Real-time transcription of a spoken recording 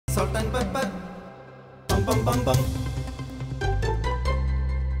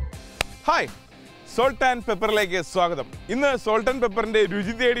Hi, salt and പെപ്പറിലേക്ക് സ്വാഗതം. ഇന്ന് salt and പെപ്പറിൻ്റെ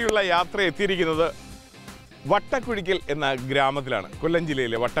രുചി തേടിയുള്ള യാത്ര എത്തിയിരിക്കുന്നത് വട്ടക്കുഴിക്കൽ എന്ന ഗ്രാമത്തിലാണ്. കൊല്ലം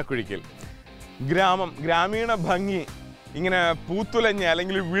ജില്ലയിലെ വട്ടക്കുഴിക്കൽ ഗ്രാമം. ഗ്രാമീണ ഭംഗി ഇങ്ങനെ പൂത്തുലഞ്ഞ്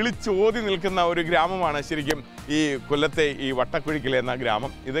അല്ലെങ്കിൽ വിളിച്ചോതി നിൽക്കുന്ന ഒരു ഗ്രാമമാണ് ശരിക്കും ഈ കൊല്ലത്തെ ഈ വട്ടക്കുഴിക്കൽ എന്ന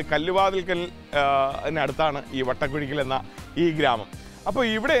ഗ്രാമം. ഇത് കല്ലുവാതിൽക്കലിനടുത്താണ് ഈ വട്ടക്കുഴിക്കൽ എന്ന ഈ ഗ്രാമം. അപ്പോൾ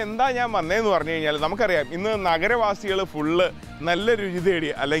ഇവിടെ എന്താ ഞാൻ വന്നതെന്ന് പറഞ്ഞു കഴിഞ്ഞാൽ, നമുക്കറിയാം ഇന്ന് നഗരവാസികൾ ഫുള്ള് നല്ല രുചി തേടി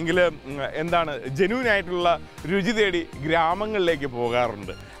അല്ലെങ്കിൽ ജെന്യൂനായിട്ടുള്ള രുചി തേടി ഗ്രാമങ്ങളിലേക്ക്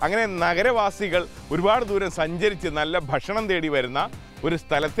പോകാറുണ്ട്. അങ്ങനെ നഗരവാസികൾ ഒരുപാട് ദൂരം സഞ്ചരിച്ച് നല്ല ഭക്ഷണം തേടി വരുന്ന ഒരു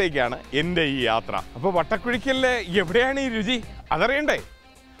സ്ഥലത്തേക്കാണ് എൻ്റെ ഈ യാത്ര. അപ്പോൾ വട്ടക്കുഴിക്കലിലെ എവിടെയാണ് ഈ രുചി അതറിയണ്ടേ?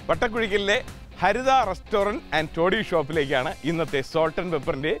 വട്ടക്കുഴിക്കലിലെ ഹരിത റെസ്റ്റോറൻറ്റ് ആൻഡ് ടോഡി ഷോപ്പിലേക്കാണ് ഇന്നത്തെ സോൾട്ട് ആൻഡ്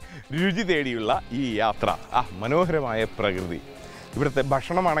പെപ്പറിൻ്റെ രുചി തേടിയുള്ള ഈ യാത്ര. മനോഹരമായ പ്രകൃതി, ഇവിടുത്തെ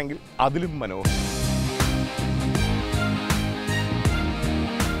ഭക്ഷണമാണെങ്കിൽ അതിലും മനോഹരം.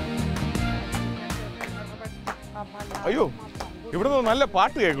 അയ്യോ, ഇവിടുന്ന് നല്ല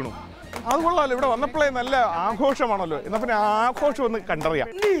പാട്ട് കേൾക്കണു. അത് കൊള്ളാമല്ലോ, ഇവിടെ വന്നപ്പോഴേ നല്ല ആഘോഷമാണല്ലോ. എന്നാ പിന്നെ ആഘോഷം ഒന്ന് കണ്ടറിയാം.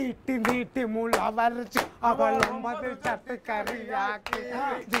 നീട്ടി നീട്ടി മുള വരച്ചു അവളൊമ്പത് ചട്ടുകറിയാക്കി,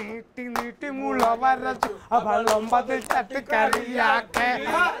 നീട്ടി നീട്ടി മുള വരച്ചു അവളൊമ്പത് ചട്ടുകറിയാക്കി.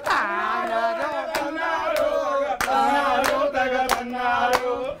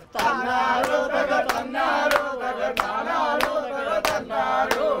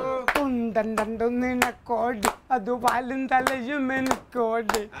 തുണ്ടൻ രണ്ടു നിനക്കോടി അത് വാലും തലയും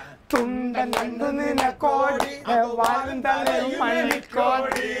എനിക്കോടി, തുണ്ടൻ രണ്ടു നിനക്കോടി വാലും തലയും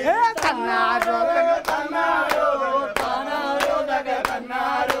മണിക്കോടി. തന്നാരോ തന്നാരോ തന്നാരോ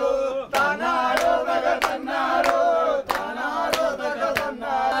തന്നാരോ തന്നാരോ തന്നാരോ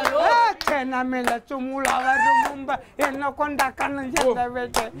മുള വരും മുമ്പ് എന്നെ കൊണ്ടാക്കണം എന്റെ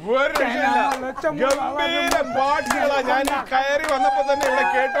വീട്ടിൽ. ഞാൻ കയറി വന്നപ്പോ തന്നെ ഇവിടെ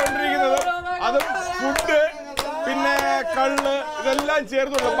കേട്ടോണ്ടിരിക്കുന്നത് അതും ഫുഡ്, പിന്നെ കള്ള്, ഇതെല്ലാം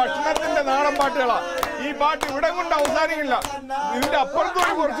ചേർത്തുള്ള ഭക്ഷണത്തിന്റെ നാടൻ പാട്ടുകളാണ്. ഈ പാട്ട് ഇവിടെ കൊണ്ട് അവസാനിക്കില്ല. ഇതിന്റെ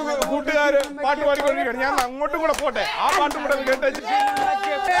അപ്പുറത്തോട് കുറച്ച് കൂട്ടുകാര് പാട്ട് പാടിക്കൊണ്ടിരിക്കുകയാണ്. ഞാൻ അങ്ങോട്ടും കൂടെ പോട്ടെ, ആ പാട്ടും കൂടെ കേട്ട്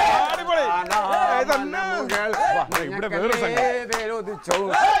ഇവിടെ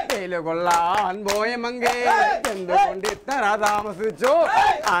വേറെ കൊള്ളാൻ പോയ മങ്കേ എന്തുകൊണ്ട് ഇത്ര താമസിച്ചു?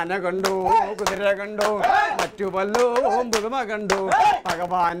 ആന കണ്ടു, കുതിര കണ്ടു, മറ്റു പല്ലും പുതുമ കണ്ടു,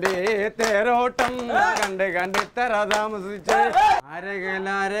 ഭഗവാന്റെ തേരോട്ടം കണ്ട് ഇത്ര താമസിച്ചു.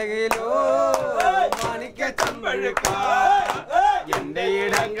 അരകിലോ മാണിക്കച്ചമ്പഴുക്ക എന്റെ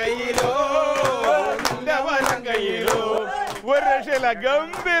ഇടം കയ്യിലോ എന്റെ വലം കയ്യിലോ. ഒരു രക്ഷയില്ല,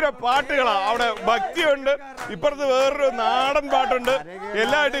 ഗംഭീര പാട്ടുകളാണ്. അവിടെ ഭക്തിയുണ്ട്, ഇപ്പുറത്ത് വേറൊരു നാടൻ പാട്ടുണ്ട്.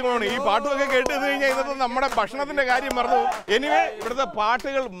 എല്ലായിട്ടും പോകണം. ഈ പാട്ടുമൊക്കെ കേട്ട് കഴിഞ്ഞാൽ ഇന്നത്തെ നമ്മുടെ ഭക്ഷണത്തിന്റെ കാര്യം മറന്നു. എനിവേ, ഇവിടുത്തെ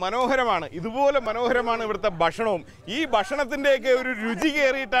പാട്ടുകൾ മനോഹരമാണ്, ഇതുപോലെ മനോഹരമാണ് ഇവിടുത്തെ ഭക്ഷണവും. ഈ ഭക്ഷണത്തിന്റെയൊക്കെ ഒരു രുചി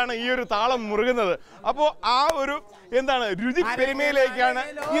കയറിയിട്ടാണ് ഈ ഒരു താളം മുറുകുന്നത്. അപ്പോൾ ആ ഒരു രുചി പെരുമയിലേക്കാണ്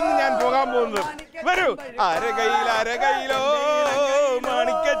ഇന്ന് ഞാൻ പോകാൻ പോകുന്നത്. വരൂ, അരകൈയിലോ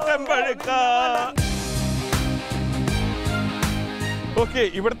മാണിക്കച്ചമ്പഴുക്ക. ഓക്കെ,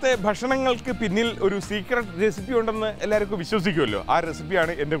 ഇവിടുത്തെ ഭക്ഷണങ്ങൾക്ക് പിന്നിൽ ഒരു സീക്രട്ട് റെസിപ്പി ഉണ്ടെന്ന് എല്ലാവർക്കും വിശ്വസിക്കുമല്ലോ. ആ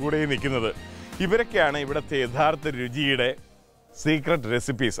റെസിപ്പിയാണ് എൻ്റെ കൂടെ നിൽക്കുന്നത്. ഇവരൊക്കെയാണ് ഇവിടുത്തെ യഥാർത്ഥ രുചിയുടെ സീക്രട്ട്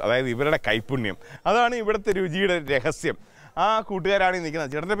റെസിപ്പീസ്, അതായത് ഇവരുടെ കൈപുണ്യം. അതാണ് ഇവിടുത്തെ രുചിയുടെ രഹസ്യം. ആ കൂട്ടുകാരാണ്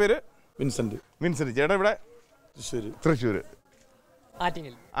നിൽക്കുന്നത്. ചേട്ടൻ്റെ പേര് വിൻസെന്റ്. ചേട്ടൻ ഇവിടെ തൃശ്ശൂർ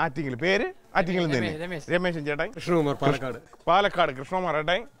ആറ്റിങ്ങൽ. പേര് ആറ്റിങ്ങൽ തന്നെ. രമേശൻ ചേട്ടൻ കൃഷ്ണകുമാർ, പാലക്കാട്. കൃഷ്ണകുമാർ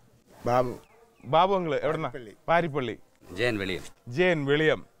ഏട്ടൻ ബാബു അങ്ങള് എവിടെന്നാ? പാരിപ്പള്ളി. ജയൻ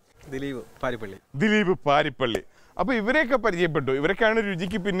വെളിയം. ദിലീപ് പാരിപ്പള്ളി. അപ്പൊ ഇവരെയൊക്കെ പരിചയപ്പെട്ടു. ഇവരൊക്കെയാണ്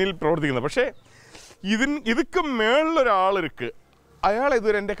രുചിക്ക് പിന്നിൽ പ്രവർത്തിക്കുന്നത്. പക്ഷേ ഇതൊക്കെ മേളിലൊരാളിருக்கு. അയാൾ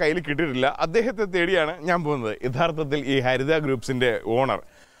ഇതുവരെ എൻ്റെ കയ്യിൽ കിട്ടിയിട്ടില്ല. അദ്ദേഹത്തെ തേടിയാണ് ഞാൻ പോകുന്നത്. യഥാർത്ഥത്തിൽ ഈ ഹരിത ഗ്രൂപ്പ്സിൻ്റെ ഓണർ,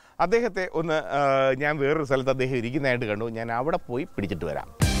 അദ്ദേഹത്തെ ഒന്ന് ഞാൻ വേറൊരു സ്ഥലത്ത് അദ്ദേഹം ഇരിക്കുന്നതായിട്ട് കണ്ടു. ഞാൻ അവിടെ പോയി പിടിച്ചിട്ട് വരാം.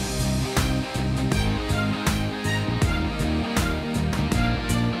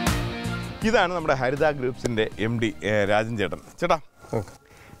 ഇതാണ് നമ്മുടെ ഹരിത ഗ്രൂപ്പ്സിൻ്റെ MD രാജൻ ചേട്ടൻ. ചേട്ടാ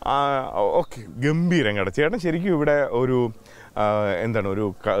ഓക്കെ, ഗംഭീരം കേട്ടോ. ചേട്ടൻ ശരിക്കും ഇവിടെ ഒരു ഒരു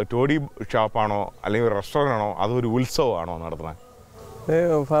ടോഡി ഷോപ്പാണോ അല്ലെങ്കിൽ ഒരു റെസ്റ്റോറൻ്റ് ആണോ അതോ ഒരു ഉത്സവമാണോ നടത്തുന്നത്?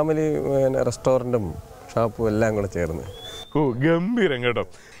 ഫാമിലി റെസ്റ്റോറൻറ്റും ഷോപ്പും എല്ലാം കൂടെ ചേർന്ന്. ഗംഭീരം കേട്ടോ.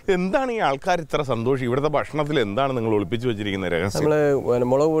 എന്താണ് ഈ ആൾക്കാർ ഇത്ര സന്തോഷം? ഇവിടുത്തെ ഭക്ഷണത്തിൽ എന്താണ് നിങ്ങൾ ഒളിപ്പിച്ചു വെച്ചിരിക്കുന്ന രഹസ്യം? നമ്മൾ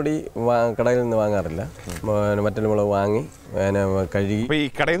മുളക് പൊടി കടയിൽ നിന്ന് വാങ്ങാറില്ല, മറ്റൊരു മുളക് വാങ്ങി കഴുകി. അപ്പോൾ ഈ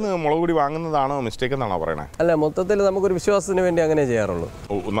കടയിൽ നിന്ന് മുളക് പൊടി വാങ്ങുന്നതാണോ മിസ്റ്റേക്ക് എന്നാണോ പറയണേ? അല്ല, മൊത്തത്തിൽ നമുക്കൊരു വിശ്വാസത്തിന് വേണ്ടി അങ്ങനെ ചെയ്യാറുള്ളൂ.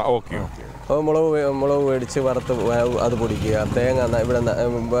 ഓക്കെ. അപ്പോൾ മുളക് മേടിച്ച് വറുത്ത് അത് പൊടിക്കുക. തേങ്ങ ഇവിടെ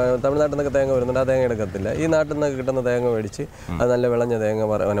തമിഴ്നാട്ടിൽ നിന്നൊക്കെ തേങ്ങ വരുന്നുണ്ട്, ആ തേങ്ങ എടുക്കത്തില്ല. ഈ നാട്ടിൽ നിന്നൊക്കെ കിട്ടുന്ന തേങ്ങ മേടിച്ച് അത് നല്ല വിളഞ്ഞ തേങ്ങ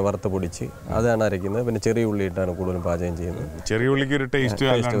വറുത്ത് പൊടിച്ച് അതാണ് അരയ്ക്കുന്നത്. പിന്നെ ചെറിയ ഉള്ളി ഇട്ടാണ് കൂടുതലും പാചകം ചെയ്യുന്നത്. ചെറിയ ഉള്ളിക്ക് ഒരു ടേസ്റ്റ്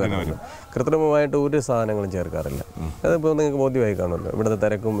വരും. കൃത്രിമമായിട്ട് ഒരു സാധനങ്ങളും ചേർക്കാറില്ല. അതിപ്പോൾ നിങ്ങൾക്ക് ബോധ്യമായി കാണുമല്ലോ, ഇവിടുത്തെ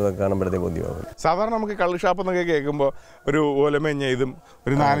തിരക്കും ഇതൊക്കെ കാണുമ്പോഴത്തേക്ക് ബോധ്യമാകും. സാധാരണ നമുക്ക് കള്ള് ഷാപ്പ് എന്നൊക്കെ കേൾക്കുമ്പോൾ ഒരു ഓലമഞ്ഞ ഇതും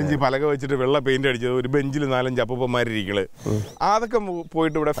ഒരു 4-5 പലക വെച്ചിട്ട് വെള്ള പെയിന്റ് അടിച്ചത്, ഒരു ബെഞ്ചിൽ 4-5 അപ്പൂപ്പന്മാരിരിക്കല്, അതൊക്കെ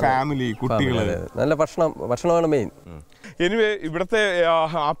പോയിട്ട് ഇവിടെ ഫാമിലി കുട്ടികള് നല്ല ഭക്ഷണമാണ് മെയിൻ. എനിവേ ഇവിടുത്തെ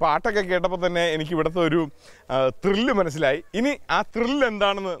ആ പാട്ടൊക്കെ കേട്ടപ്പോൾ തന്നെ എനിക്ക് ഇവിടുത്തെ ഒരു ത്രില്ല് മനസ്സിലായി. ഇനി ആ ത്രില്ല്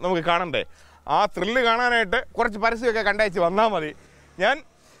എന്താണെന്ന് നമുക്ക് കാണണ്ടേ? ആ ത്രില്ല് കാണാനായിട്ട് കുറച്ച് പരസ്യമൊക്കെ കണ്ടയച്ച് വന്നാൽ മതി. ഞാൻ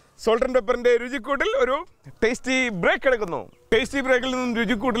സോൾട്ട് ആൻഡ് പെപ്പറിൻ്റെ രുചിക്കൂട്ടിൽ ഒരു ടേസ്റ്റി ബ്രേക്ക് എടുക്കുന്നു. ടേസ്റ്റി ബ്രേക്കിൽ നിന്നും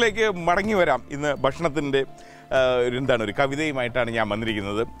രുചിക്കൂട്ടിലേക്ക് മടങ്ങി വരാം. ഇന്ന് ഭക്ഷണത്തിൻ്റെ ഒരു കവിതയുമായിട്ടാണ് ഞാൻ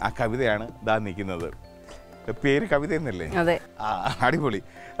വന്നിരിക്കുന്നത്. ആ കവിതയാണ് ദാ നിൽക്കുന്നത്. പേര് കവിത എന്നല്ലേ? അതെ. അടിപൊളി.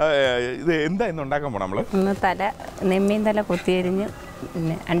 ഇത് എന്താ ഇന്ന് ഉണ്ടാക്കാൻ പോണം നമ്മള്? നെമ്മീൻ തല കൊത്തിയരിഞ്ഞ്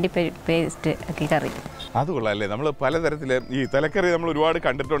പിന്നെ അണ്ടിപ്പേസ്റ്റ് ആക്കി കറി. അത് കൊള്ളാമല്ലേ? നമ്മൾ പലതരത്തിൽ ഈ തലക്കറി നമ്മൾ ഒരുപാട്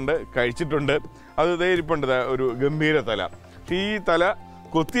കണ്ടിട്ടുണ്ട്, കഴിച്ചിട്ടുണ്ട്. അത് ഇരിപ്പുണ്ട് ഒരു ഗംഭീര തല. ഈ തല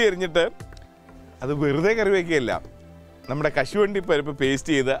കൊത്തിയരിഞ്ഞിട്ട് അത് വെറുതെ കറി വയ്ക്കുകയല്ല, നമ്മുടെ കശുവണ്ടി പരിപ്പ്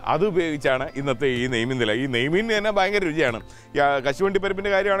പേസ്റ്റ് ചെയ്ത് അത് ഉപയോഗിച്ചാണ് ഇന്നത്തെ ഈ നെയ്മീൻ തല. ഈ നെയ്മീൻ തന്നെ ഭയങ്കര രുചിയാണ്. കശുവണ്ടി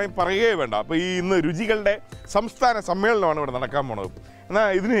പരിപ്പിൻ്റെ കാര്യമാണെങ്കിൽ പറയുകയേ വേണ്ട. അപ്പോൾ ഈ ഇന്ന് രുചികളുടെ സംസ്ഥാന സമ്മേളനമാണ് ഇവിടെ നടക്കാൻ പോണത്. എന്നാൽ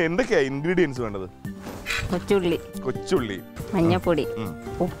ഇതിന് എന്തൊക്കെയാണ് ഇൻഗ്രീഡിയൻസ് വേണ്ടത്? കൊച്ചുള്ളി, മഞ്ഞപ്പൊടി,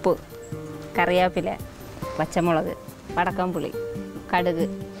 ഉപ്പ്, കറിവേപ്പില, പച്ചമുളക്, വടക്കംപുളി, കടുക്,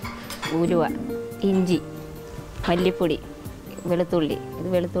 ഉലുവ, ഇഞ്ചി, മല്ലിപ്പൊടി, വെളുത്തുള്ളി. ഇത്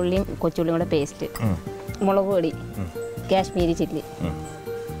വെളുത്തുള്ളിയും കൊച്ചുള്ളിയും കൂടെ പേസ്റ്റ്, മുളക് പൊടി, കാശ്മീരി ചില്ലി,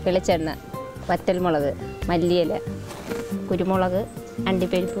 വെളിച്ചെണ്ണ, വറ്റൽമുളക്, മല്ലിയില, കുരുമുളക്,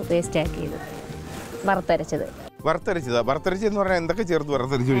 അണ്ടിപ്പരിപ്പ് പേസ്റ്റ് ആക്കിയത്, വറുത്തരച്ചത്. വറുത്തരച്ചെന്ന് പറഞ്ഞാൽ എന്തൊക്കെ ചേർത്ത്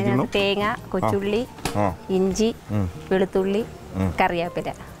വറുത്തരച്ച് വെക്കുന്നു? തേങ്ങ, കൊച്ചുള്ളി, ഇഞ്ചി, വെളുത്തുള്ളി, കറിവേപ്പില.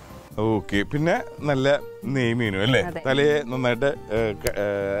 ഓക്കെ. പിന്നെ നല്ല നെയ്മീനും അല്ലേ? തലയെ നന്നായിട്ട്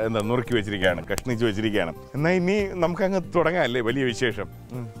നുറുക്കി വെച്ചിരിക്കുകയാണ്, കഷ്ണിച്ച് വെച്ചിരിക്കുകയാണ്. എന്നാൽ ഇനി നമുക്ക് അങ്ങ് തുടങ്ങാം അല്ലേ? വലിയ വിശേഷം.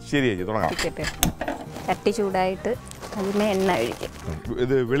 ശരി ചേച്ചി, തുടങ്ങാം. ചട്ടി ചൂടായിട്ട് അതിന് എണ്ണ ഒഴിക്കും.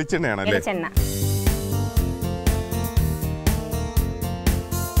 ഇത് വെളിച്ചെണ്ണയാണല്ലേ? വെളിച്ചെണ്ണ.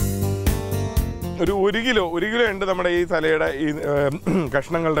 ഒരു കിലോ ഉണ്ട് നമ്മുടെ ഈ തലയുടെ ഈ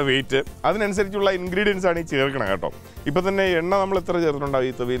കഷ്ണങ്ങളുടെ വെയിറ്റ്. അതിനനുസരിച്ചുള്ള ഇൻഗ്രീഡിയൻസ് ആണ് ഈ ചേർക്കണം കേട്ടോ. ഇപ്പൊ തന്നെ എണ്ണ നമ്മൾ എത്ര ചേർത്തിട്ടുണ്ടാവും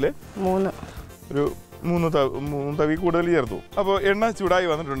ഈ തവിയിൽ? 3 തവി കൂടുതൽ ചേർത്തു. അപ്പോൾ എണ്ണ ചൂടായി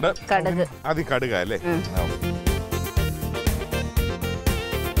വന്നിട്ടുണ്ട്. ആദ്യം കടുക അല്ലേ?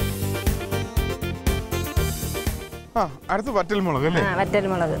 അടുത്ത് വറ്റൽമുളക് അല്ലേ?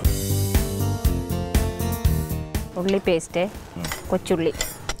 വറ്റൽമുളക്, ഉള്ളി പേസ്റ്റ്, കൊച്ചുള്ളി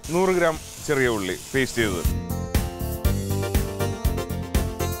 100 ഗ്രാം ചെറിയ ഉള്ളി പേസ്റ്റ് ചെയ്തത്,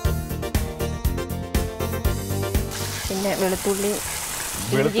 പിന്നെ വെളുത്തുള്ളി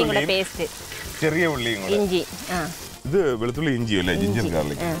പേസ്റ്റ്, ചെറിയ ഉള്ളി, ഇഞ്ചി. ഇത് വെളുത്തുള്ളി ഇഞ്ചി അല്ലേ? ജിഞ്ചർ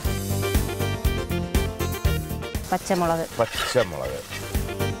ഗാർലിക്, പച്ചമുളക്,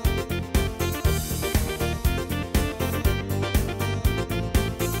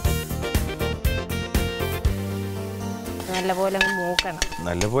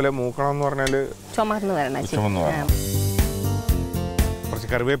 നല്ലപോലെ മൂക്കണം എന്ന് പറഞ്ഞാല് ചുമന്ന് വരണം. കുറച്ച്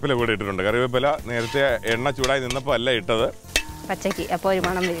കറിവേപ്പില കൂടെ ഇട്ടിട്ടുണ്ട്. കറിവേപ്പില നേരത്തെ എണ്ണ ചൂടായി നിന്നപ്പോൾ അല്ല ഇട്ടത്, പച്ചയ്ക്ക്. അപ്പോൾ ഒരു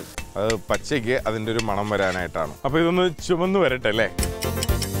മണം വരും. അത് പച്ചയ്ക്ക് അതിൻ്റെ ഒരു മണം വരാനായിട്ടാണ്. അപ്പോൾ ഇതൊന്ന് ചുമന്ന് വരട്ടെ അല്ലേ?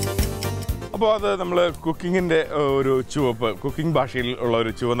 അപ്പോൾ അത് നമ്മൾ കുക്കിങ്ങിൻ്റെ ഒരു ചുവപ്പ്, കുക്കിംഗ് ഭാഷയിൽ ഉള്ള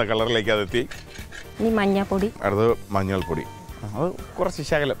ഒരു ചുവന്ന കളറിലേക്ക് അതെത്തി. ഇനി മഞ്ഞൾപ്പൊടി, അടുത്ത് മഞ്ഞൾപ്പൊടി, അത് കുറച്ച്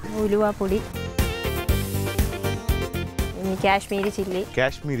ശകലം, ഉലുവാപ്പൊടി, കാശ്മീരി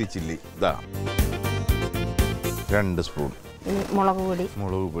ചില്ലി ഇതാ 2 സ്പൂൺ, മുളക് പൊടി,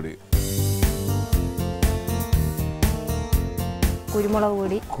 കുരുമുളക്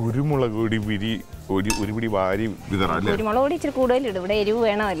പൊടി ഒരു പിടി വാരി വിതറാം അല്ലേ? കുരുമുളക് പൊടി ഇച്ചിരി കൂടുതലിടും, ഇവിടെ എരിവ്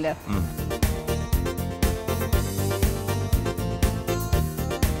വേണമല്ലോ.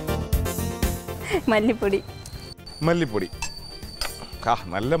 മല്ലിപ്പൊടി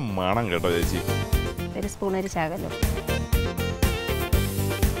നല്ല മണം കേട്ടോ ചേച്ചി. 1 സ്പൂൺ, ഒരു ശകലം.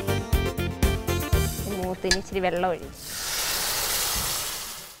 മൂത്തിന് ഇച്ചിരി വെള്ളം ഒഴിക്കും.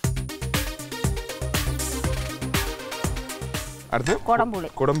 അടുത്ത്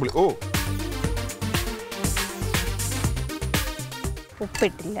കൊടംപുളി.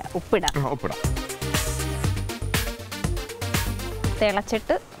 ഉപ്പിടാം.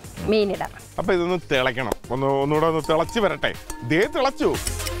 തിളച്ചിട്ട് മീനിടാം. അപ്പൊ ഇതൊന്ന് തിളക്കണം, ഒന്നുകൂടെ ഒന്ന് തിളച്ച് വരട്ടെ. ദേ തിളച്ചു.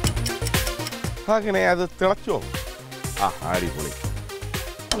 അങ്ങനെ അത് തിളച്ചോ? അടിപൊളി.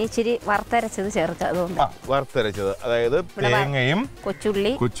 ഇനി ഇച്ചിരി വറുത്തരച്ചത് ചേർക്കുക. അതുകൊണ്ട് വറുത്തരച്ചത്, അതായത് തേങ്ങയും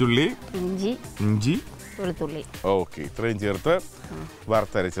കൊച്ചുള്ളി, ഇഞ്ചി, വെളുത്തുള്ളി. ഓക്കെ, ഇത്രയും ചേർത്ത്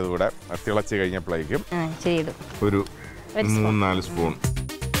വറുത്തരച്ചത് കൂടെ തിളച്ച് കഴിഞ്ഞപ്പോഴേക്കും ഒരു 3-4 സ്പൂൺ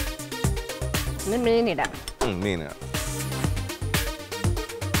മീനിടാം. മീനാണ്.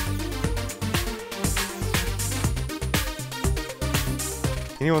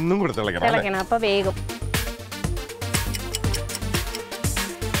 ഇനി ഒന്നും കൂടെ തിളക്കണം. അപ്പൊ വേഗം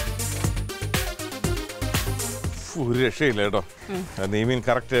ഒരു രക്ഷയില്ല കേട്ടോ. നെയ്മീൻ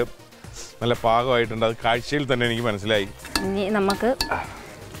കറക്റ്റ് നല്ല പാകമായിട്ടുണ്ട്. അത് കാഴ്ചയിൽ തന്നെ എനിക്ക് മനസ്സിലായി. ഇനി നമുക്ക്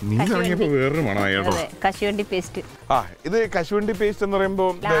മീൻ ഇറങ്ങിയപ്പോ വേറൊരു മണമായി കേട്ടോ. കശുവണ്ടി പേസ്റ്റ്. ഇത് കശുവണ്ടി പേസ്റ്റ് എന്ന് പറയുമ്പോ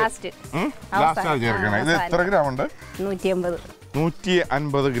ലാസ്റ്റ് ചേർക്കണം. ഇത് എത്ര ഗ്രാം ഉണ്ട്?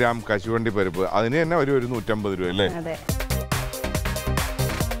 150 ഗ്രാം കശുവണ്ടി പരിപ്പ്. അതിന് തന്നെ ഒരു 150 രൂപ അല്ലേ? അതെ.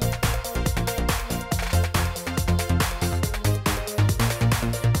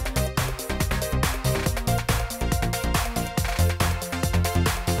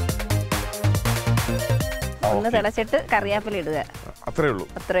 ഒന്ന് തിളച്ചിട്ട് കറിവേപ്പില ഇടുക. അത്രേ ഉള്ളൂ.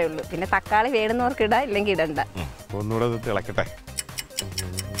 പിന്നെ തക്കാളി വേടുന്നവർക്ക് ഇടാം, ഇല്ലെങ്കിൽ ഇടണ്ട. ഒന്നുകൂടെ തിളക്കട്ടെ.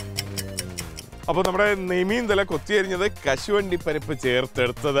 അപ്പോൾ നമ്മുടെ നെയ്മീൻ തല കൊത്തിയരിഞ്ഞത് കശുവണ്ടി പരിപ്പ്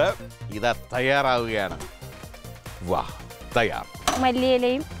ചേർത്തെടുത്തത് ഇതാ തയ്യാറാവുകയാണ്. വാ, തയ്യാർ.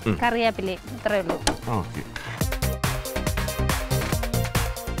 മല്ലിയിലയും കറിവേപ്പിലയും ഇത്രേ ഉള്ളൂ.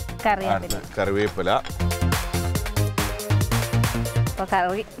 കറിവേപ്പില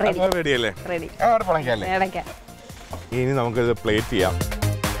റെഡിയല്ലേ? റെഡി. ഇനി നമുക്കിത് പ്ലേറ്റ് ചെയ്യാം.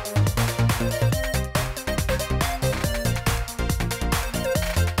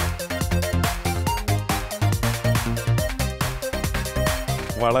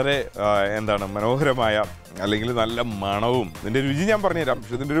 വളരെ എന്താണ് മനോഹരമായ, അല്ലെങ്കിൽ നല്ല മണവും. ഇതിന്റെ രുചി ഞാൻ പറഞ്ഞുതരാം.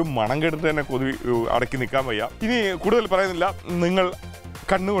 പക്ഷെ ഇതിന്റെ ഒരു മണം കേട്ടിട്ട് തന്നെ കൊതി അടക്കി നിൽക്കാൻ വയ്യ. ഇനി കൂടുതൽ പറയുന്നില്ല, നിങ്ങൾ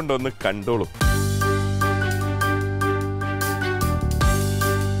കണ്ണുകൊണ്ടൊന്ന് കണ്ടോളൂ.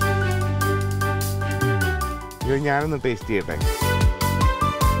 ഞാനൊന്ന് ടേസ്റ്റ് ചെയ്യട്ടെ.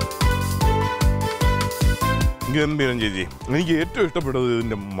 ഗംഭീരം ചേച്ചി. എനിക്ക് ഏറ്റവും ഇഷ്ടപ്പെട്ടത്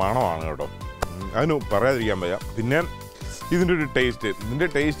ഇതിൻ്റെ മണമാണ് കേട്ടോ. അതിന് പറയാതിരിക്കാൻ വയ്യ. പിന്നെ ഇതിൻ്റെ ഒരു ടേസ്റ്റ്, ഇതിൻ്റെ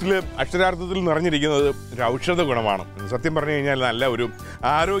ടേസ്റ്റിൽ അക്ഷരാർത്ഥത്തിൽ നിറഞ്ഞിരിക്കുന്നത് ഒരു ഔഷധ ഗുണമാണ്. സത്യം പറഞ്ഞു കഴിഞ്ഞാൽ നല്ല ഒരു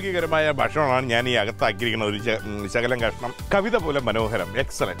ആരോഗ്യകരമായ ഭക്ഷണമാണ് ഞാൻ ഈ അകത്താക്കിയിരിക്കുന്നത്. ഒരു ശകലം കഷ്ണം കവിത പോലെ മനോഹരം.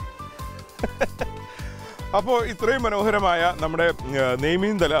 എക്സലൻറ്റ്. അപ്പോൾ ഇത്രയും മനോഹരമായ നമ്മുടെ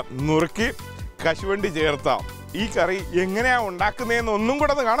നെയ്മീൻ തല നുറുക്കി കശുവണ്ടി ചേർത്ത ഈ കറി എങ്ങനെയാ ഉണ്ടാക്കുന്നതെന്ന് ഒന്നും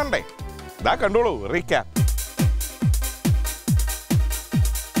കൂടെ ഒന്ന് കാണണ്ടേ? ഇതാ കണ്ടോളൂ, റീക്യാപ്പ്.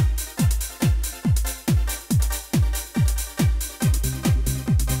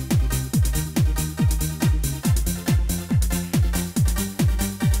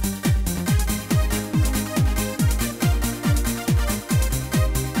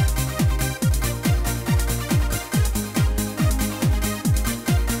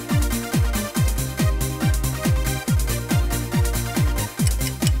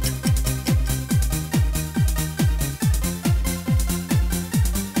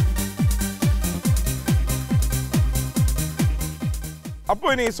 അപ്പോൾ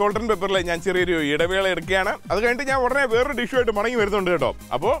ഇനി സോൾട്ട് ആൻഡ് പെപ്പറിൽ ഞാൻ ചെറിയൊരു ഇടവേള എടുക്കുകയാണ്. അത് കഴിഞ്ഞിട്ട് ഞാൻ ഉടനെ വേറൊരു ഡിഷുമായിട്ട് മടങ്ങി വരുന്നുണ്ട് കേട്ടോ.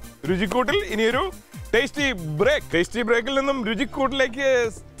 അപ്പോൾ രുചിക്കൂട്ടിൽ ഇനിയൊരു ടേസ്റ്റി ബ്രേക്ക്. ടേസ്റ്റി ബ്രേക്കിൽ നിന്നും രുചിക്കൂട്ടിലേക്ക്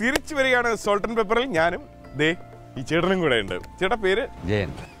തിരിച്ചു വരികയാണ് സോൾട്ട് ആൻഡ് പെപ്പറിൽ. ഞാനും ദേ ഈ ചേട്ടനും കൂടെ ഉണ്ട്. ചേട്ടാ പേര്?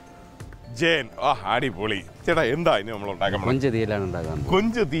 ജയൻ. അടിപൊളി. ചേട്ടാ എന്താ ഇനി നമ്മൾ ഉണ്ടാക്കാൻ?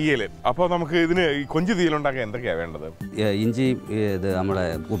 കൊഞ്ച് തീയൽ. അപ്പോൾ നമുക്ക് ഇതിന് ഈ കൊഞ്ച് തീയൽ ഉണ്ടാക്കാൻ എന്തൊക്കെയാ വേണ്ടത്? ഇഞ്ചി, നമ്മുടെ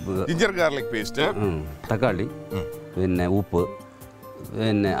ജിഞ്ചർ ഗാർലിക് പേസ്റ്റ്, തക്കാളി, പിന്നെ ഉപ്പ്,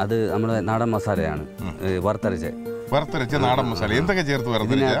 പിന്നെ അത് നമ്മുടെ നാടൻ മസാലയാണ്. വറുത്തരച്ച നാടൻ മസാല. എന്തൊക്കെ ചേർത്ത്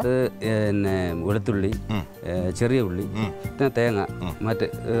ഇതിനകത്ത് പിന്നെ വെളുത്തുള്ളി, ചെറിയ ഉള്ളി, പിന്നെ തേങ്ങ, മറ്റ്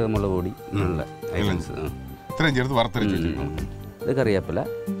മുളക് പൊടി, ഇങ്ങനെയുള്ള ഐറ്റംസ് ഇത്രയും ചേർത്ത് വറുത്തരച്ച്. ഇത് കറിവേപ്പില,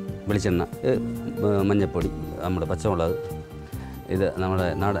 വെളിച്ചെണ്ണ, മഞ്ഞൾപ്പൊടി, നമ്മുടെ പച്ചമുളക്, ഇത് നമ്മുടെ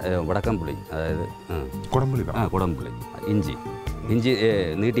വടക്കൻപുളി, അതായത് കുടംപുളി, ഇഞ്ചി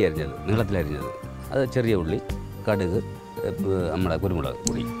നീട്ടി അരിഞ്ഞത്, നീളത്തിലരിഞ്ഞത്, അത് ചെറിയ ഉള്ളി, കടുക്, നമ്മുടെ കുരുമുളക്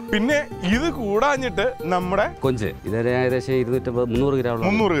പൊടി. പിന്നെ ഇത് കൂടാഞ്ഞിട്ട് നമ്മുടെ കൊഞ്ച്, ഇതൊരു ഏകദേശം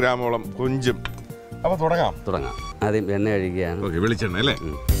 250-300 ഗ്രാമോളം കൊഞ്ചും. അപ്പൊ തുടങ്ങാം. ആദ്യം എണ്ണ ഒഴിക്കുകയാണ്. വെളിച്ചെണ്ണ അല്ലേ?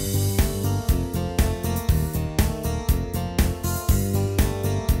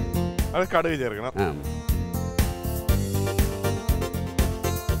 അത് കടുക് ചേർക്കണം.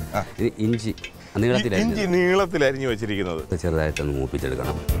 ഇഞ്ചി നീളത്തിൽ അരിഞ്ഞു വെച്ചിരിക്കുന്നത് ചെറുതായിട്ടൊന്ന്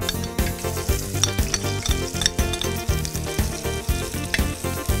മൂപ്പിച്ചെടുക്കണം.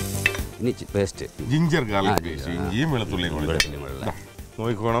 ഇനി പേസ്റ്റ്, ജിഞ്ചർ ഗാർലിക് പേസ്റ്റ്, ഇഞ്ചിയും വെളുത്തുള്ളിയും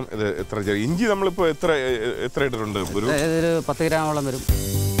നോക്കിക്കോണം. ഇത് എത്ര ഇഞ്ചി നമ്മളിപ്പോൾ എത്ര ഇട്ടിട്ടുണ്ട്? ഒരു 10 ഗ്രാമോളം വരും.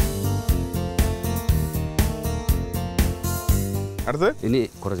 അടുത്ത് ഇനി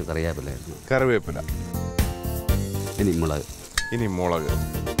കുറച്ച് കറിവേപ്പിലായിരുന്നു. കറിവേപ്പില. ഇനി മുളക്.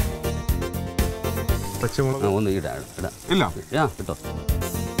 പച്ചമുളക് ഒന്ന് ഇടാം. ഇല്ല കിട്ടോ.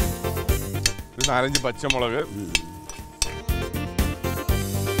 4-5 പച്ചമുളക്.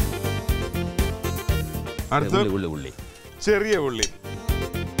 അടുത്ത് ഉള്ളി. ചെറിയ ഉള്ളി.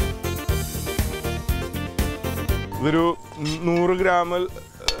 ഇതൊരു 100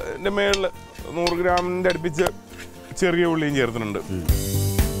 ഗ്രാമിന്റെ മേളിൽ 100 ഗ്രാമിന്റെ അടുപ്പിച്ച് ചെറിയ ഉള്ളിയും ചേർത്തിട്ടുണ്ട്.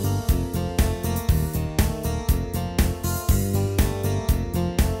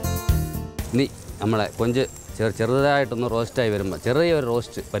 ഇനി നമ്മളെ കൊഞ്ച് ചെറുതായിട്ടൊന്ന് റോസ്റ്റായി വരുമ്പോൾ ചെറിയൊരു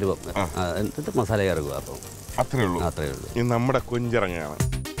റോസ്റ്റ് പരുവം എന്നിട്ട് മസാല ചേർക്കുക. അപ്പം അത്രേ ഉള്ളൂ. ഇത് നമ്മുടെ കൊഞ്ചിറങ്ങാണ്.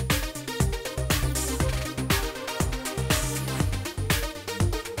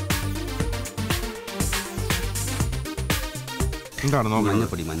 എന്താണ്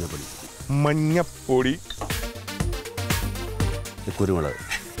മഞ്ഞപ്പൊടി, കുരുമുളക്,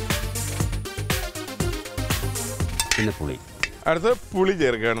 പിന്നെ പുളി. അടുത്ത് പുളി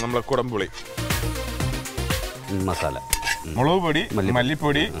ചേർക്കുകയാണ്, നമ്മളെ കുടംപുളി. മസാല, മുളക് പൊടി,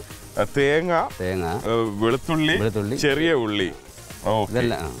 മല്ലിപ്പൊടി, തേങ്ങ, വെളുത്തുള്ളി, ചെറിയ ഉള്ളി,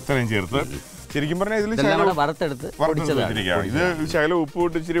 ഇത്രയും ചേർത്ത് ശരിക്കും പറഞ്ഞാൽ ഇതിൽ വറുത്തെടുത്ത് ഇത് ശകലം ഉപ്പ്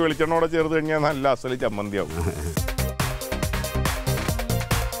ഇട്ട് ഇച്ചിരി വെളിച്ചെണ്ണോടെ ചേർത്ത് കഴിഞ്ഞാൽ നല്ല അസല് ചമ്മന്തിയാവും.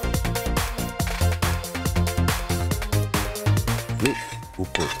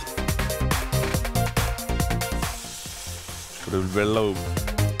 ഉപ്പ്, വെള്ളവും.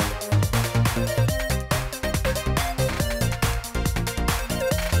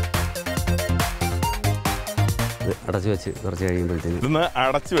 അടച്ചു വെച്ച് കുറച്ച് കഴിയുമ്പോഴത്തേക്കും ഇതൊന്ന്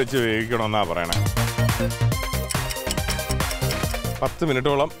അടച്ചു വെച്ച് വേവിക്കണമെന്നാ പറയണേ. 10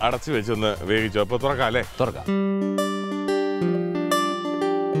 മിനിറ്റോളം അടച്ചു വെച്ചൊന്ന് വേവിച്ചു. അപ്പൊ തുറക്കാം അല്ലേ? തുറക്കാം.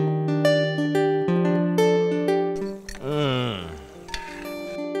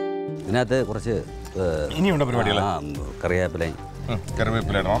 ഇതിനകത്ത് കുറച്ച് ഇനിയുണ്ടോ പരിപാടികൾ? കറിവേപ്പില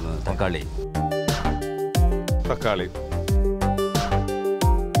ഇടണോ? തക്കാളി.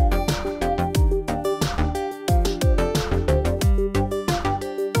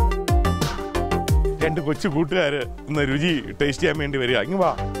 രണ്ട് കൊച്ചു കൂട്ടുകാര് ഇന്ന് രുചി ടേസ്റ്റ് ചെയ്യാൻ വേണ്ടി വരിക. ഇങ്ങ്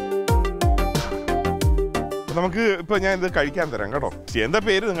വാ. നമുക്ക് ഇപ്പൊ ഞാൻ ഇത് കഴിക്കാൻ തരാം കേട്ടോ. എന്താ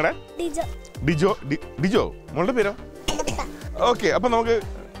പേര് നിങ്ങളുടെ? ഡിജോ. മോളുടെ പേരോ? ഓക്കെ, അപ്പൊ നമുക്ക്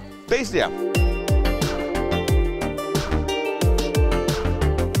ടേസ്റ്റ് ചെയ്യാം.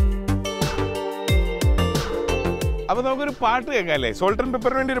 അപ്പൊ നമുക്കൊരു പാട്ട് കേൾക്കാം അല്ലേ? സോൾട്ട് ആൻഡ്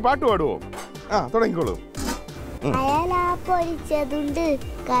പെപ്പറിന് വേണ്ടി ഒരു പാട്ട് പാടുവോ? തുടങ്ങിക്കോളൂ. അയല പൊരിച്ചതുണ്ട്,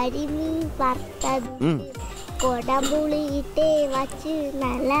 കരിമീൻ വറുത്തതുണ്ട്, കൊടംപുളിയിട്ടേ വച്ച്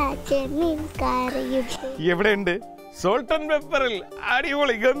നല്ല ചെമ്മീൻ കറിയിട്ട്. എവിടെയുണ്ട്? Salt and പെപ്പറിൽ.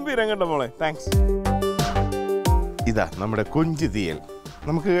 അടിപൊളി, ഗംഭീരം കേട്ടോ മോളെ. താങ്ക്സ്. ഇതാ നമ്മുടെ കൊഞ്ച് തീയൽ.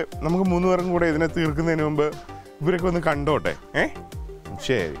 നമുക്ക് 3 പേർക്കും കൂടെ ഇതിനെ തീർക്കുന്നതിന് മുമ്പ് ഇവരൊക്കെ ഒന്ന് കണ്ടോട്ടെ.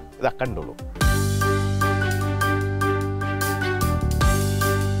 ശരി, ഇതാ കണ്ടോളൂ.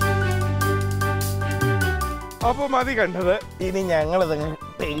 അപ്പോൾ മതി കണ്ടത്. ഇനി ഞങ്ങളിത്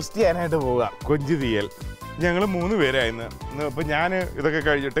ടേസ്റ്റ് ചെയ്യാനായിട്ട് പോകാം. കൊഞ്ച് തീയൽ. ഞങ്ങൾ 3 പേരായിരുന്നു. ഇപ്പം ഞാൻ ഇതൊക്കെ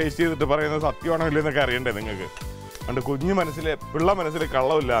കഴിച്ച് ടേസ്റ്റ് ചെയ്തിട്ട് പറയുന്നത് സത്യമാണോ ഇല്ലെന്നൊക്കെ അറിയണ്ടേ നിങ്ങൾക്ക്? അതുകൊണ്ട് കുഞ്ഞു പിള്ള മനസ്സിൽ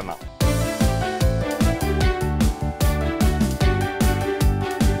കള്ളമില്ല എന്നാ.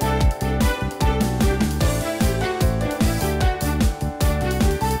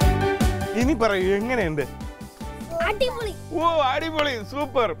 ഇനി പറയൂ, എങ്ങനെയുണ്ട്? ഓ അടിപൊളി,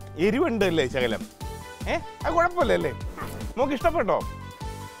 സൂപ്പർ. എരിവുണ്ട് അല്ലേ ശകലം? അത് കുഴപ്പമില്ലല്ലേ? നമുക്ക് ഇഷ്ടപ്പെട്ടോ?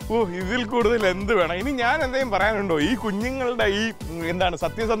 ഇതിൽ കൂടുതൽ എന്ത് വേണം? ഇനി ഞാൻ എന്തെങ്കിലും പറയാനുണ്ടോ? ഈ കുഞ്ഞുങ്ങളുടെ ഈ എന്താണ്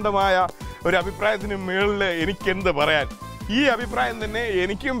സത്യസന്ധമായ ഒരു അഭിപ്രായത്തിന് മുകളിൽ എനിക്കെന്ത് പറയാൻ? ഈ അഭിപ്രായം തന്നെ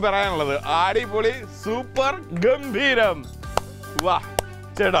എനിക്കും പറയാനുള്ളത്. അടിപൊളി, സൂപ്പർ, ഗംഭീരം. വാ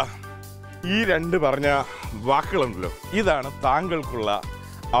ചേട്ടാ, ഈ 2 പറഞ്ഞ വാക്കുകളുണ്ടല്ലോ, ഇതാണ് താങ്കൾക്കുള്ള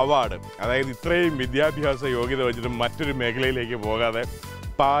അവാർഡ്. അതായത് ഇത്രയും വിദ്യാഭ്യാസ യോഗ്യത വെച്ചിട്ട് മറ്റൊരു മേഖലയിലേക്ക് പോകാതെ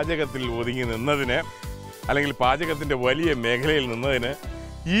പാചകത്തിൽ ഒതുങ്ങി നിന്നതിന്, അല്ലെങ്കിൽ പാചകത്തിൻ്റെ വലിയ മേഖലയിൽ നിന്നതിന്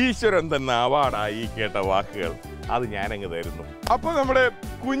ഈശ്വരൻ തന്നെ അവാർഡായി കേട്ട വാക്കുകൾ അത് ഞാനങ്ങ് തരുന്നു. അപ്പോൾ നമ്മുടെ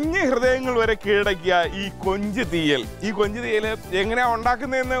കുഞ്ഞു ഹൃദയങ്ങൾ വരെ കീഴടക്കിയ ഈ കൊഞ്ച് തീയൽ എങ്ങനെയാ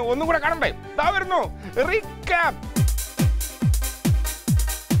ഉണ്ടാക്കുന്നതെന്ന് ഒന്നും കൂടെ കാണണ്ടേ? ദാ വരുന്നു റീക്യാപ്പ്.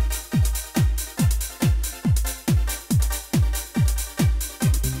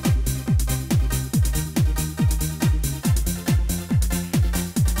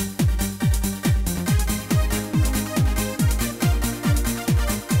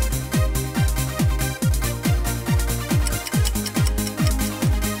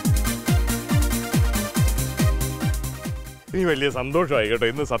 ഇനി വലിയ സന്തോഷമായി കേട്ടോ.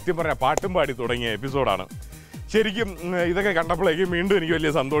 ഇന്ന് സത്യം പറഞ്ഞാൽ പാട്ടും പാടി തുടങ്ങിയ എപ്പിസോഡാണ്. ശരിക്കും ഇതൊക്കെ കണ്ടപ്പോഴേക്കും വീണ്ടും എനിക്ക്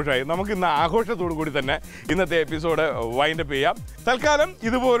വലിയ സന്തോഷമായി. നമുക്ക് ഇന്ന് ആഘോഷത്തോടു കൂടി തന്നെ ഇന്നത്തെ എപ്പിസോഡ് വൈൻഡപ്പ് ചെയ്യാം. തൽക്കാലം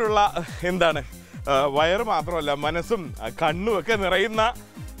ഇതുപോലുള്ള എന്താണ് വയറ് മാത്രമല്ല മനസ്സും കണ്ണും ഒക്കെ നിറയുന്ന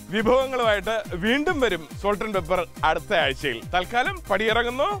വിഭവങ്ങളുമായിട്ട് വീണ്ടും വരും സോൾട്ട് ആൻഡ് പെപ്പർ അടുത്ത ആഴ്ചയിൽ. തൽക്കാലം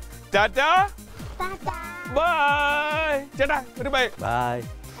പടിയിറങ്ങുന്നു. Tata bye. ചേട്ടാ ഒരു ബൈ. ബൈ.